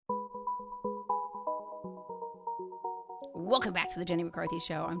Welcome back to the Jenny McCarthy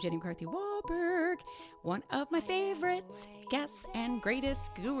Show. I'm Jenny McCarthy Wahlberg, one of my favorites, guests, and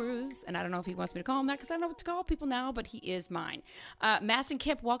greatest gurus. And I don't know if he wants me to call him that because I don't know what to call people now, but he is mine. Mastin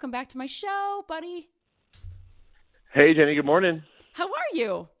Kipp, welcome back to my show, buddy. Hey, Jenny, good morning. How are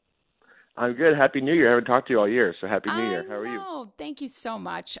you? I'm good. Happy New Year. I haven't talked to you all year, so Happy New Year. How are you? Thank you so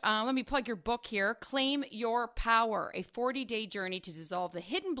much. Let me plug your book here, Claim Your Power, a 40-day journey to dissolve the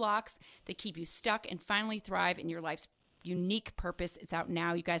hidden blocks that keep you stuck and finally thrive in your life's unique purpose. It's out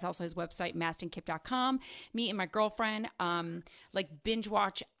now. You guys also his website, mastinkipp.com. Me and my girlfriend binge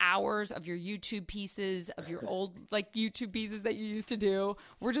watch hours of your YouTube pieces, of your old YouTube pieces that you used to do.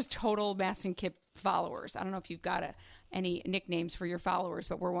 We're just total Mastin Kipp followers. I don't know if you've got any nicknames for your followers,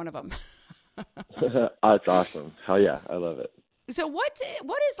 but we're one of them. That's awesome. Hell yeah. I love it. So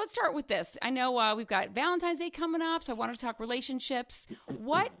let's start with this. I know we've got Valentine's Day coming up, so I wanted to talk relationships.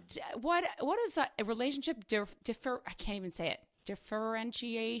 What does a relationship I can't even say it.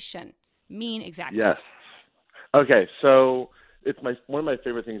 Differentiation mean exactly? Yes. Okay, so it's one of my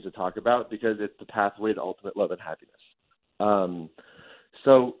favorite things to talk about because it's the pathway to ultimate love and happiness.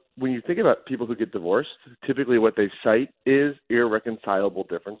 So when you think about people who get divorced, typically what they cite is irreconcilable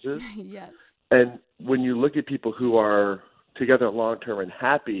differences. Yes. And when you look at people who are together long-term and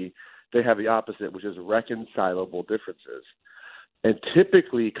happy, they have the opposite, which is reconcilable differences. And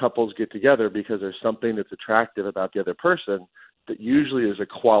typically couples get together because there's something that's attractive about the other person that usually is a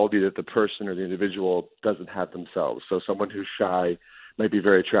quality that the person or the individual doesn't have themselves. So someone who's shy might be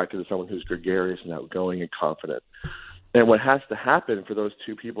very attracted to someone who's gregarious and outgoing and confident. And what has to happen for those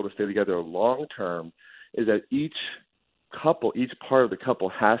two people to stay together long-term is that each part of the couple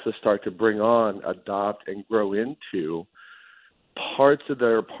has to start to bring on, adopt, and grow into parts of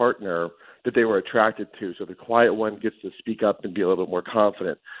their partner that they were attracted to. So the quiet one gets to speak up and be a little bit more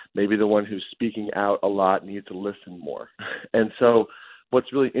confident. Maybe the one who's speaking out a lot needs to listen more. And so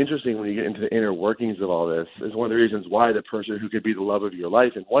what's really interesting when you get into the inner workings of all this is one of the reasons why the person who could be the love of your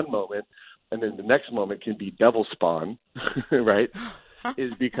life in one moment and then the next moment can be devil spawn, right,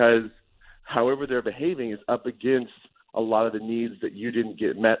 is because however they're behaving is up against a lot of the needs that you didn't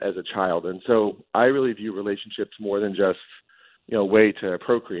get met as a child. And so I really view relationships more than just a way to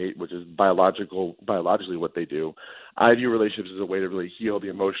procreate, which is biologically what they do. I view relationships as a way to really heal the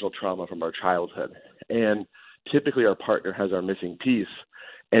emotional trauma from our childhood. And typically our partner has our missing piece,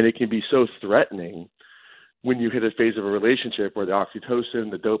 and it can be so threatening when you hit a phase of a relationship where the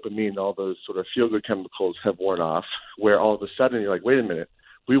oxytocin, the dopamine, all those sort of feel-good chemicals have worn off, where all of a sudden you're like, wait a minute,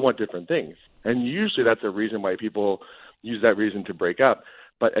 we want different things. And usually that's a reason why people use that reason to break up.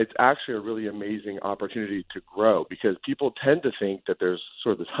 But it's actually a really amazing opportunity to grow because people tend to think that there's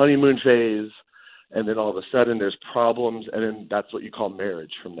sort of this honeymoon phase and then all of a sudden there's problems and then that's what you call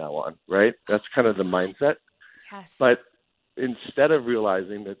marriage from now on, right? That's kind of the mindset. Yes. But instead of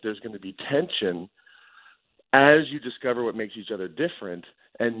realizing that there's going to be tension as you discover what makes each other different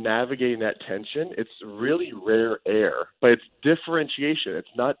and navigating that tension, it's really rare air, but it's differentiation. It's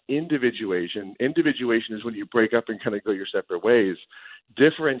not individuation. Individuation is when you break up and kind of go your separate ways.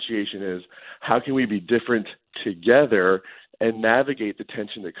 Differentiation is how can we be different together and navigate the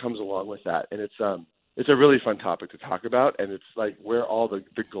tension that comes along with that. And it's a really fun topic to talk about, and it's like where all the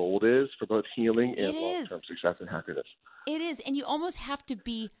gold is for both healing and long-term success and happiness. It is, and you almost have to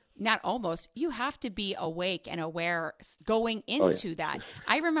be you have to be awake and aware going into that.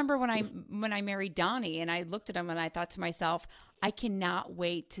 I remember when I married Donnie and I looked at him and I thought to myself, I cannot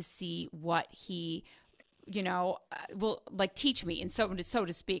wait to see what he, will teach me, and so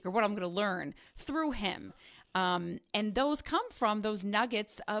to speak, or what I'm going to learn through him. And those come from those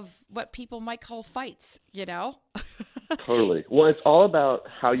nuggets of what people might call fights, Totally. Well, it's all about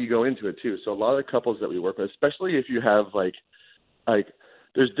how you go into it too. So a lot of the couples that we work with, especially if you have like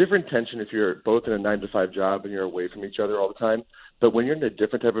there's different tension if you're both in a 9-to-5 job and you're away from each other all the time. But when you're in a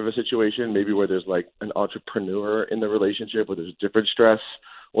different type of a situation, maybe where there's like an entrepreneur in the relationship where there's different stress,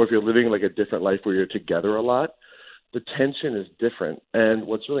 or if you're living like a different life where you're together a lot, the tension is different. And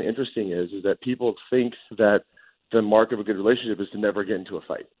what's really interesting is that people think that the mark of a good relationship is to never get into a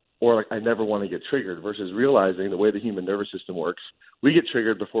fight, or like I never want to get triggered, versus realizing the way the human nervous system works, we get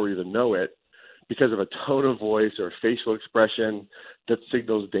triggered before we even know it because of a tone of voice or facial expression that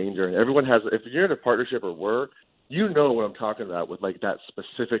signals danger. And everyone has, if you're in a partnership or work, you know what I'm talking about with like that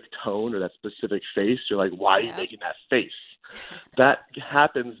specific tone or that specific face. You're like, why are you making that face? That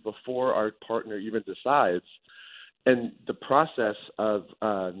happens before our partner even decides. And the process of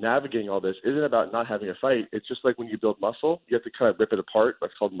navigating all this isn't about not having a fight. It's just like when you build muscle, you have to kind of rip it apart.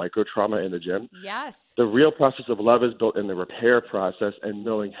 That's called micro trauma in the gym. Yes. The real process of love is built in the repair process and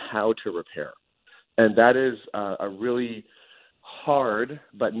knowing how to repair. And that is a really hard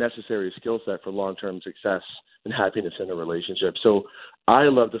but necessary skill set for long-term success and happiness in a relationship. So I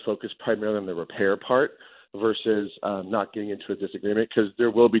love to focus primarily on the repair part versus not getting into a disagreement, because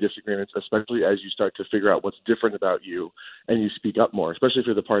there will be disagreements, especially as you start to figure out what's different about you and you speak up more, especially if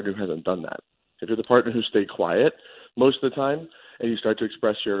you're the partner who hasn't done that. If you're the partner who stay quiet most of the time and you start to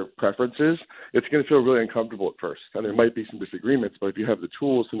express your preferences, it's going to feel really uncomfortable at first. And there might be some disagreements, but if you have the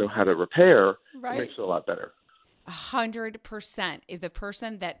tools to know how to repair, It makes it a lot better. 100%. If the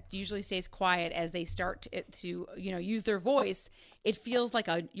person that usually stays quiet as they start to use their voice, it feels like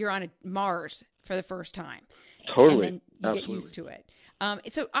you're on a Mars for the first time. Totally. And then you get used to it.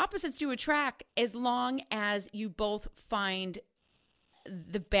 So opposites do attract as long as you both find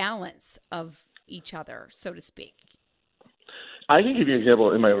the balance of each other, so to speak. I can give you an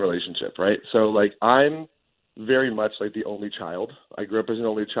example in my own relationship, right? So, like, I'm very much like the only child. I grew up as an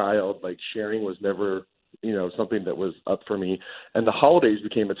only child. Like, sharing was never, something that was up for me. And the holidays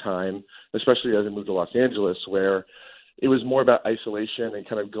became a time, especially as I moved to Los Angeles, where it was more about isolation and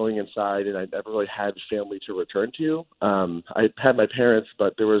kind of going inside, and I never really had family to return to. I had my parents,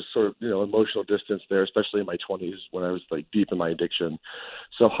 but there was sort of, emotional distance there, especially in my 20s when I was like deep in my addiction.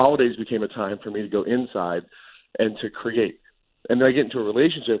 So holidays became a time for me to go inside and to create. And then I get into a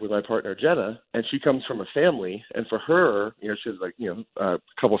relationship with my partner, Jenna, and she comes from a family. And for her, she has like, a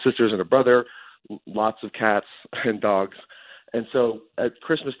couple of sisters and a brother, lots of cats and dogs. And so at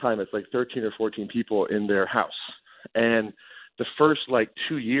Christmas time, it's like 13 or 14 people in their house. And the first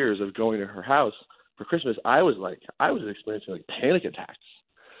 2 years of going to her house for Christmas, I was experiencing panic attacks,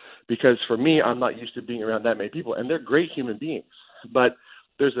 because for me, I'm not used to being around that many people, and they're great human beings. But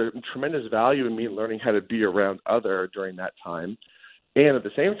there's a tremendous value in me learning how to be around other during that time. And at the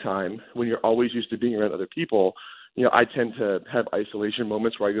same time, when you're always used to being around other people, I tend to have isolation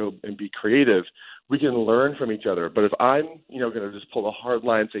moments where I go and be creative. We can learn from each other. But if I'm, going to just pull a hard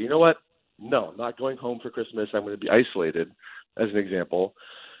line and say, you know what? No, I'm not going home for Christmas. I'm going to be isolated, as an example.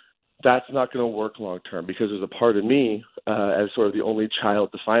 That's not going to work long term, because there's a part of me, as sort of the only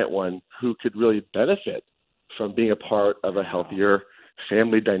child, defiant one, who could really benefit from being a part of a healthier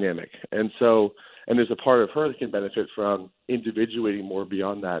family dynamic. And there's a part of her that can benefit from individuating more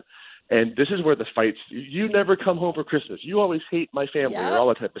beyond that. And this is where the fights, you never come home for Christmas, you always hate my family, or all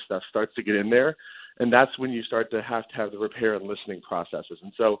that type of stuff starts to get in there. And that's when you start to have the repair and listening processes.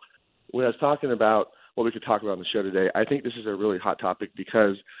 And so when I was talking about what we could talk about on the show today, I think this is a really hot topic,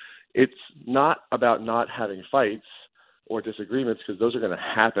 because it's not about not having fights or disagreements, because those are going to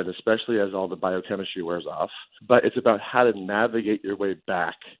happen, especially as all the biochemistry wears off. But it's about how to navigate your way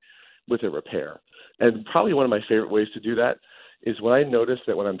back with a repair. And probably one of my favorite ways to do that is when I notice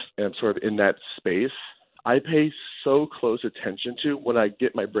that when I'm sort of in that space, I pay so close attention to when I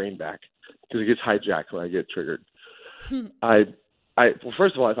get my brain back, because it gets hijacked when I get triggered. Well,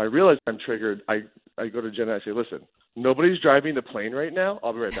 first of all, if I realize I'm triggered, I go to Jenna and I say, listen, nobody's driving the plane right now.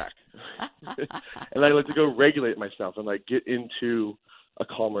 I'll be right back. And I like to go regulate myself and get into a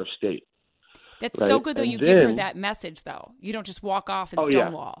calmer state. That's so good, though. Give her that message, though. You don't just walk off and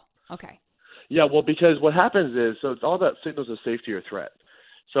stonewall. Yeah. Okay. Yeah, well, because what happens is, so it's all about signals of safety or threat.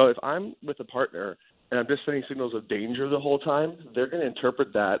 So if I'm with a partner and I'm just sending signals of danger the whole time, they're going to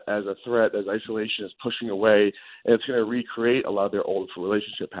interpret that as a threat, as isolation, as pushing away, and it's going to recreate a lot of their old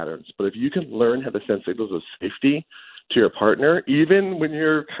relationship patterns. But if you can learn how to send signals of safety to your partner, even when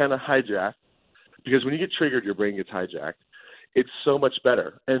you're kind of hijacked, because when you get triggered, your brain gets hijacked, it's so much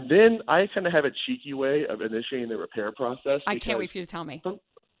better. And then I kind of have a cheeky way of initiating the repair process. I can't wait for you to tell me. I'm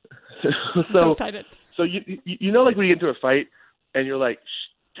so excited. So when you get into a fight and you're like,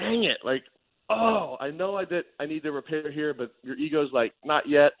 dang it, I know I need to repair here, but your ego's like, not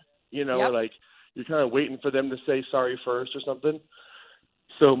yet, or you're kind of waiting for them to say sorry first or something.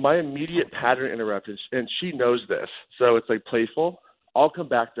 So my immediate pattern interrupt is, and she knows this, so it's playful. I'll come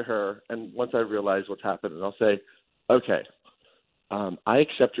back to her, and once I realize what's happened, and I'll say, okay, I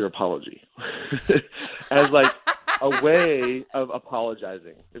accept your apology, as a way of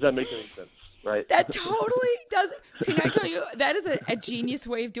apologizing. Does that make any sense? Right. That totally does. Can I tell you, that is a genius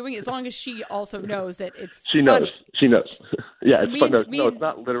way of doing it, as long as she also knows that it's She knows. funny. She knows. Yeah, it's fun. No, it's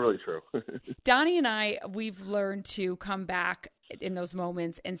not literally true. Donnie and I, we've learned to come back in those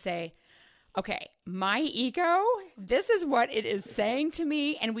moments and say, okay, my ego, this is what it is saying to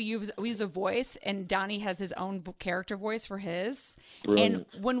me. And we use a voice, and Donnie has his own character voice for his. Brilliant.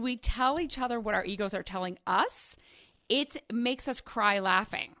 And when we tell each other what our egos are telling us, it makes us cry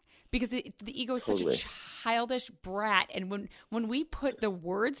laughing. Because the ego is such a childish brat. And when we put the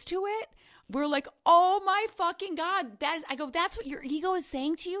words to it, we're like, oh my fucking God. I go, that's what your ego is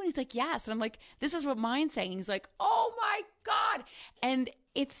saying to you? And he's like, yes. And I'm like, this is what mine's saying. And he's like, oh my God. And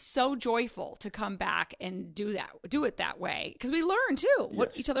it's so joyful to come back and do it that way. Because we learn too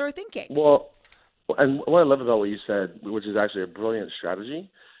what each other are thinking. Well, and what I love about what you said, which is actually a brilliant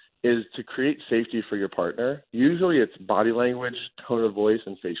strategy, is to create safety for your partner. Usually it's body language, tone of voice,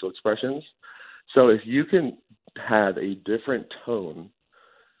 and facial expressions. So if you can have a different tone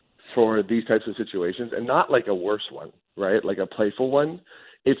for these types of situations, and not like a worse one, right? Like a playful one,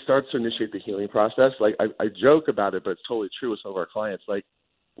 it starts to initiate the healing process. Like I joke about it, but it's totally true with some of our clients. Like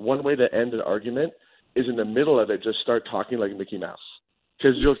one way to end an argument is in the middle of it, just start talking like Mickey Mouse.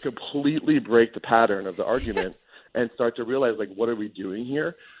 Because you'll completely break the pattern of the argument and start to realize, like, what are we doing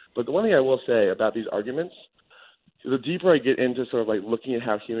here? But the one thing I will say about these arguments, the deeper I get into sort of like looking at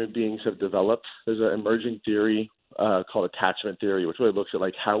how human beings have developed, there's an emerging theory called attachment theory, which really looks at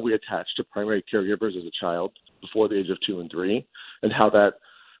like how we attach to primary caregivers as a child before the age of 2 and 3, and how that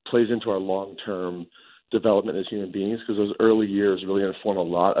plays into our long-term development as human beings, because those early years really inform a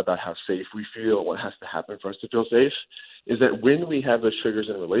lot about how safe we feel, what has to happen for us to feel safe. Is that when we have those triggers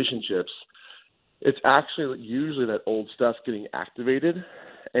in relationships, it's actually usually that old stuff getting activated.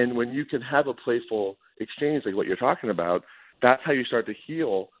 And when you can have a playful exchange like what you're talking about, that's how you start to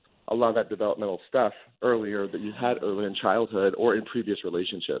heal a lot of that developmental stuff earlier that you had early in childhood or in previous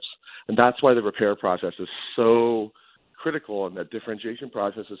relationships. And that's why the repair process is so critical, and that differentiation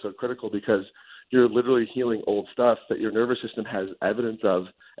process is so critical, because you're literally healing old stuff that your nervous system has evidence of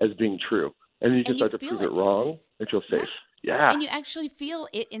as being true. And you can start to prove it wrong and feel safe. Yeah. And you actually feel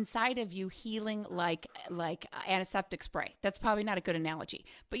it inside of you healing like antiseptic spray. That's probably not a good analogy,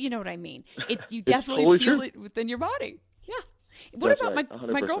 but you know what I mean. You definitely totally feel true. it within your body. Yeah. What about right,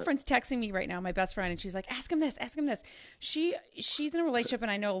 my girlfriend's texting me right now, my best friend, and she's like, ask him this. She's in a relationship,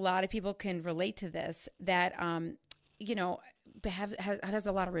 and I know a lot of people can relate to this, that, has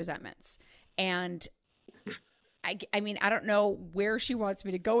a lot of resentments. And I mean, I don't know where she wants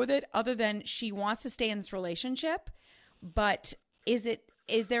me to go with it, other than she wants to stay in this relationship. But is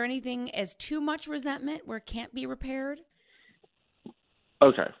there anything as too much resentment where it can't be repaired?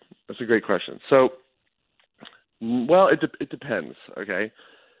 Okay, that's a great question. So, well, it depends. Okay,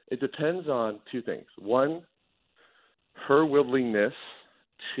 it depends on two things. One, her willingness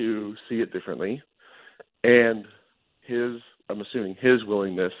to see it differently, and I'm assuming his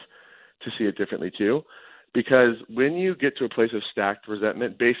willingness to see it differently too. Because when you get to a place of stacked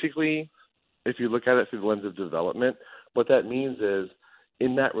resentment, basically, if you look at it through the lens of development, what that means is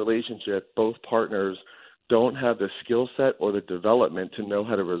in that relationship, both partners don't have the skill set or the development to know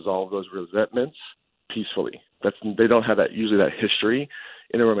how to resolve those resentments peacefully. They don't have usually that history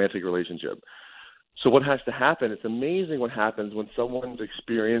in a romantic relationship. So what has to happen, it's amazing what happens when someone's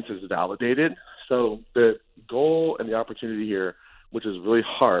experience is validated. So the goal and the opportunity here, which is really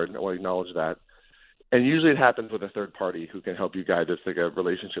hard, I want to acknowledge that, and usually it happens with a third party who can help you guide this, like a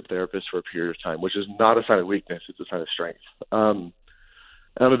relationship therapist for a period of time, which is not a sign of weakness, it's a sign of strength. And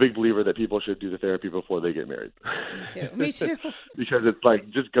I'm a big believer that people should do the therapy before they get married. Me too. Because it's like,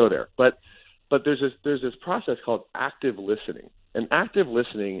 just go there. But there's this process called active listening. And active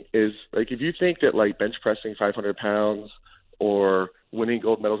listening is, like, if you think that, like, bench pressing 500 pounds or winning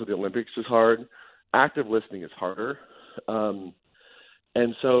gold medals at the Olympics is hard, active listening is harder.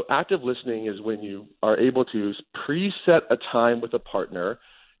 And so active listening is when you are able to preset a time with a partner,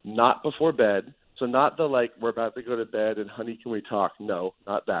 not before bed. So not the, like, we're about to go to bed and honey, can we talk? No,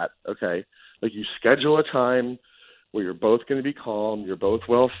 not that. Okay. Like, you schedule a time where you're both going to be calm, you're both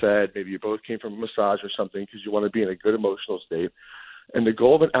well fed, maybe you both came from a massage or something because you want to be in a good emotional state. And the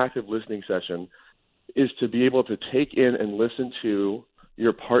goal of an active listening session is to be able to take in and listen to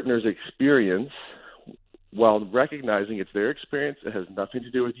your partner's experience while recognizing it's their experience, it has nothing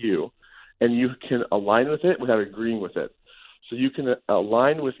to do with you, and you can align with it without agreeing with it. So you can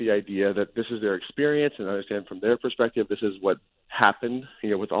align with the idea that this is their experience and understand from their perspective this is what happened,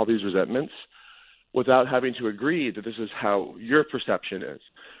 with all these resentments, without having to agree that this is how your perception is.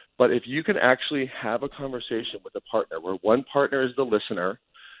 But if you can actually have a conversation with a partner where one partner is the listener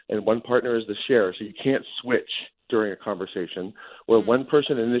and one partner is the sharer, so you can't switch during a conversation, where one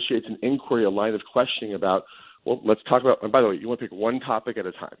person initiates an inquiry, a line of questioning about, well, let's talk about, and by the way, you want to pick one topic at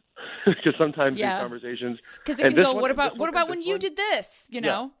a time. Because sometimes these conversations. Because it can go, what about when you did this,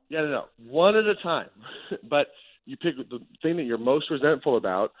 know? Yeah, no. One at a time. But you pick the thing that you're most resentful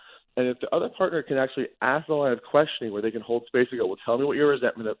about, and if the other partner can actually ask a line of questioning where they can hold space and go, well, tell me what you're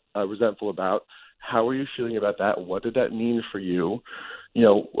resentful about. How are you feeling about that? What did that mean for you?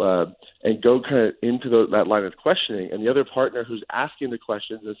 and go kind of into that line of questioning. And the other partner who's asking the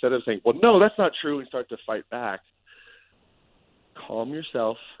questions, instead of saying, well, no, that's not true, and start to fight back, calm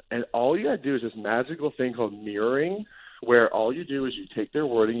yourself. And all you got to do is this magical thing called mirroring, where all you do is you take their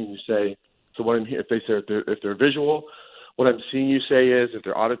wording and you say, so what I'm here, if they're visual, what I'm seeing you say is, if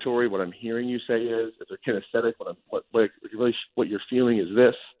they're auditory, what I'm hearing you say is, if they're kinesthetic, what you're feeling is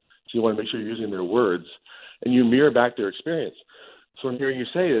this. So you want to make sure you're using their words, and you mirror back their experience. So what I'm hearing you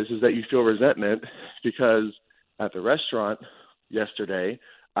say is that you feel resentment because at the restaurant yesterday,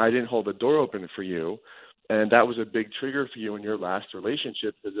 I didn't hold the door open for you, and that was a big trigger for you in your last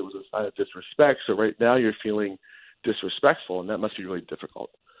relationship because it was a sign of disrespect. So right now you're feeling disrespectful, and that must be really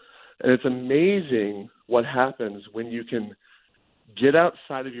difficult. And it's amazing what happens when you can get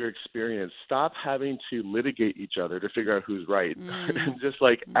outside of your experience, stop having to litigate each other to figure out who's right, and just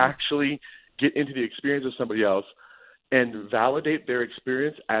actually get into the experience of somebody else and validate their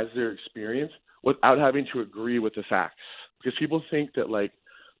experience as their experience without having to agree with the facts. Because people think that,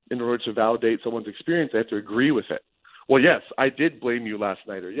 in order to validate someone's experience, they have to agree with it. Well, yes, I did blame you last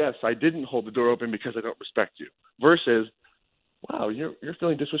night, or yes, I didn't hold the door open because I don't respect you, versus, wow, you're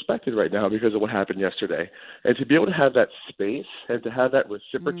feeling disrespected right now because of what happened yesterday. And to be able to have that space and to have that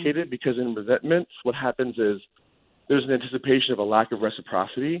reciprocated, because in resentment, what happens is there's an anticipation of a lack of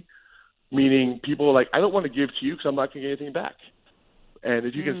reciprocity, meaning people are like, I don't want to give to you because I'm not going to get anything back. And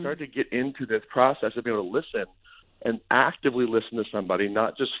if you can start to get into this process of being able to listen and actively listen to somebody,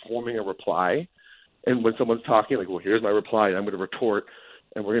 not just forming a reply, and when someone's talking, well, here's my reply, I'm going to retort,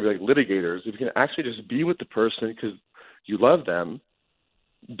 and we're going to be like litigators. If you can actually just be with the person because you love them,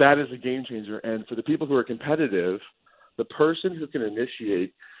 that is a game changer. And for the people who are competitive, the person who can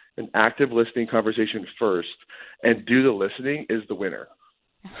initiate an active listening conversation first and do the listening is the winner.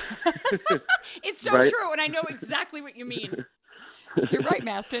 It's so right? true, and I know exactly what you mean. You're right,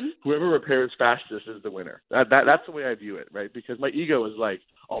 Mastin. Whoever repairs fastest is the winner. That's the way I view it, right? Because my ego is like,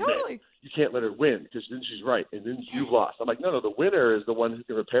 oh, totally. Man, you can't let her win because then she's right, and then you've lost. I'm like, no, the winner is the one who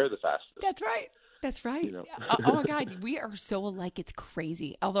can repair the fastest. That's right. That's right. Oh my God, we are so alike. It's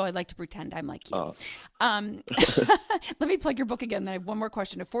crazy. Although I like to pretend I'm like you. Let me plug your book again. Then I have one more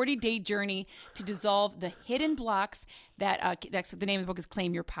question. A 40-day journey to dissolve the hidden blocks that's the name of the book is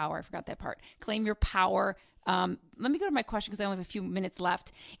Claim Your Power. I forgot that part. Claim Your Power. Let me go to my question because I only have a few minutes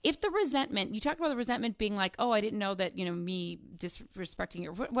left. If the resentment, you talked about the resentment being like, oh, I didn't know that, me disrespecting you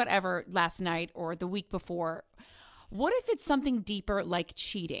or whatever last night or the week before. What if it's something deeper like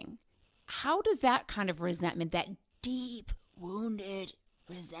cheating? How does that kind of resentment, that deep, wounded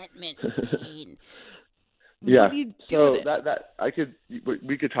resentment, pain, what do you do with it?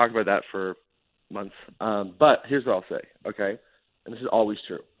 We could talk about that for months. But here's what I'll say, okay? And this is always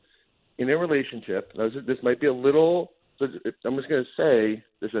true. In a relationship, this might be a little. I'm just going to say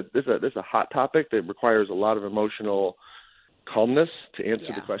this is a hot topic that requires a lot of emotional calmness to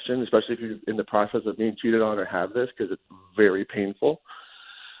answer the question, especially if you're in the process of being cheated on or have this, because it's very painful.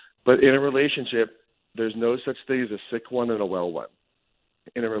 But in a relationship, there's no such thing as a sick one and a well one.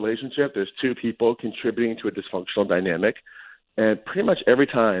 In a relationship, there's two people contributing to a dysfunctional dynamic. And pretty much every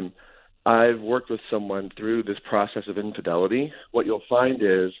time I've worked with someone through this process of infidelity, what you'll find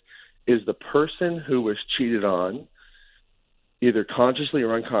is the person who was cheated on, either consciously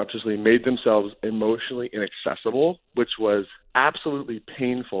or unconsciously, made themselves emotionally inaccessible, which was absolutely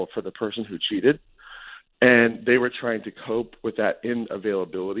painful for the person who cheated. And they were trying to cope with that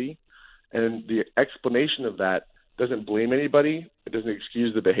inavailability. And the explanation of that doesn't blame anybody. It doesn't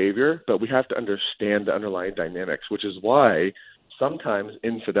excuse the behavior, but we have to understand the underlying dynamics, which is why sometimes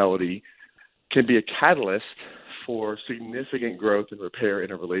infidelity can be a catalyst for significant growth and repair in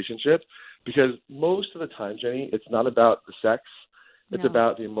a relationship. Because most of the time, Jenny, it's not about the sex. It's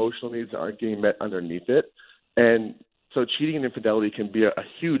about the emotional needs that aren't getting met underneath it. And so cheating and infidelity can be a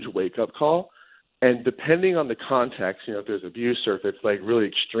huge wake-up call. And depending on the context, if there's abuse or if it's really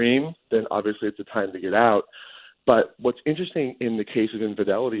extreme, then obviously it's a time to get out. But what's interesting in the case of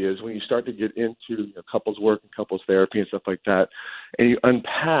infidelity is when you start to get into couples work and couples therapy and stuff like that, and you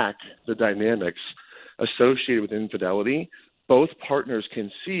unpack the dynamics associated with infidelity, both partners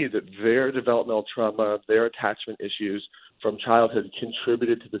can see that their developmental trauma, their attachment issues from childhood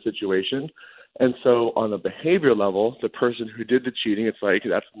contributed to the situation. And so on a behavior level, the person who did the cheating, it's like,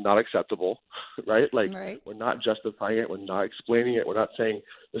 that's not acceptable, right? We're not justifying it. We're not explaining it. We're not saying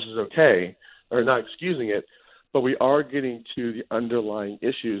this is okay or not excusing it, but we are getting to the underlying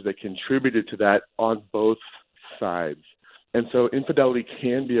issues that contributed to that on both sides. And so infidelity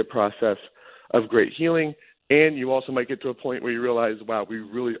can be a process of great healing. And you also might get to a point where you realize, wow, we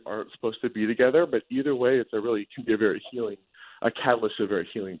really aren't supposed to be together. But either way, it can be a very healing a catalyst to a very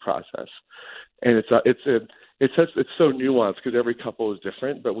healing process. And it's so nuanced because every couple is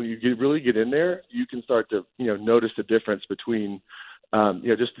different. But when you really get in there, you can start to notice the difference between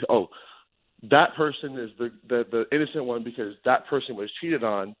that person is the innocent one because that person was cheated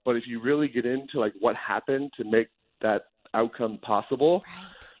on. But if you really get into like what happened to make that outcome possible,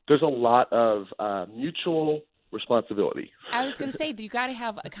 right, there's a lot of mutual responsibility. I was going to say, you got to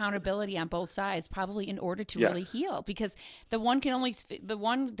have accountability on both sides, probably in order to really heal, because the one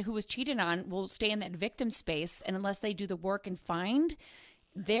who was cheated on will stay in that victim space, and unless they do the work and find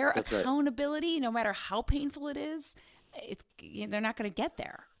their accountability, no matter how painful it is, they're not going to get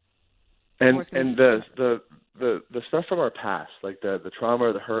there. And the stuff from our past, like the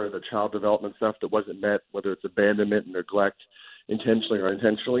trauma, the hurt, the child development stuff that wasn't met, whether it's abandonment, neglect, intentionally or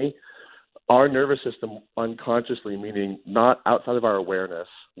unintentionally, our nervous system unconsciously, meaning not outside of our awareness,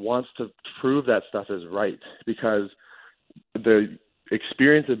 wants to prove that stuff is right because the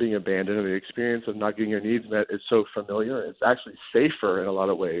experience of being abandoned or the experience of not getting your needs met is so familiar. It's actually safer in a lot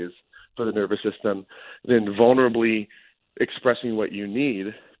of ways for the nervous system than vulnerably expressing what you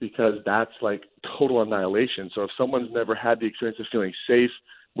need, because that's like total annihilation. So if someone's never had the experience of feeling safe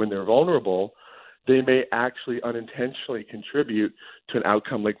when they're vulnerable, they may actually unintentionally contribute to an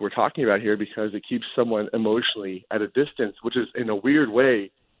outcome like we're talking about here, because it keeps someone emotionally at a distance, which is in a weird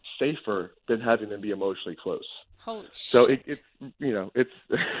way safer than having them be emotionally close. Holy so shit. it's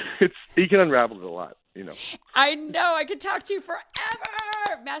you can unravel it a lot. I know. I could talk to you forever.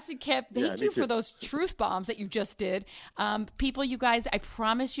 Mastin Kipp, thank you for too. those truth bombs that you just did. People, you guys, I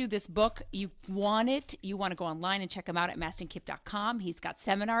promise you this book, you want it. You want to go online and check him out at mastinkipp.com. He's got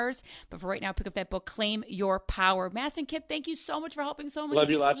seminars. But for right now, pick up that book, Claim Your Power. Mastin Kipp, thank you so much for helping so many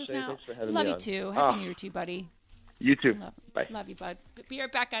people just now. Thanks for having Love me you on. too. Happy New Year to you, buddy. You too. Bye. Love you, bud. Be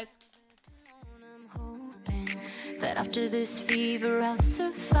right back, guys. That after this fever I'll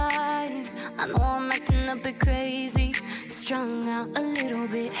survive. I know I'm acting a bit crazy, strung out a little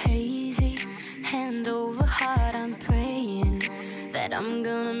bit hazy. Hand over heart I'm praying that I'm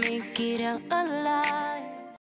gonna make it out alive.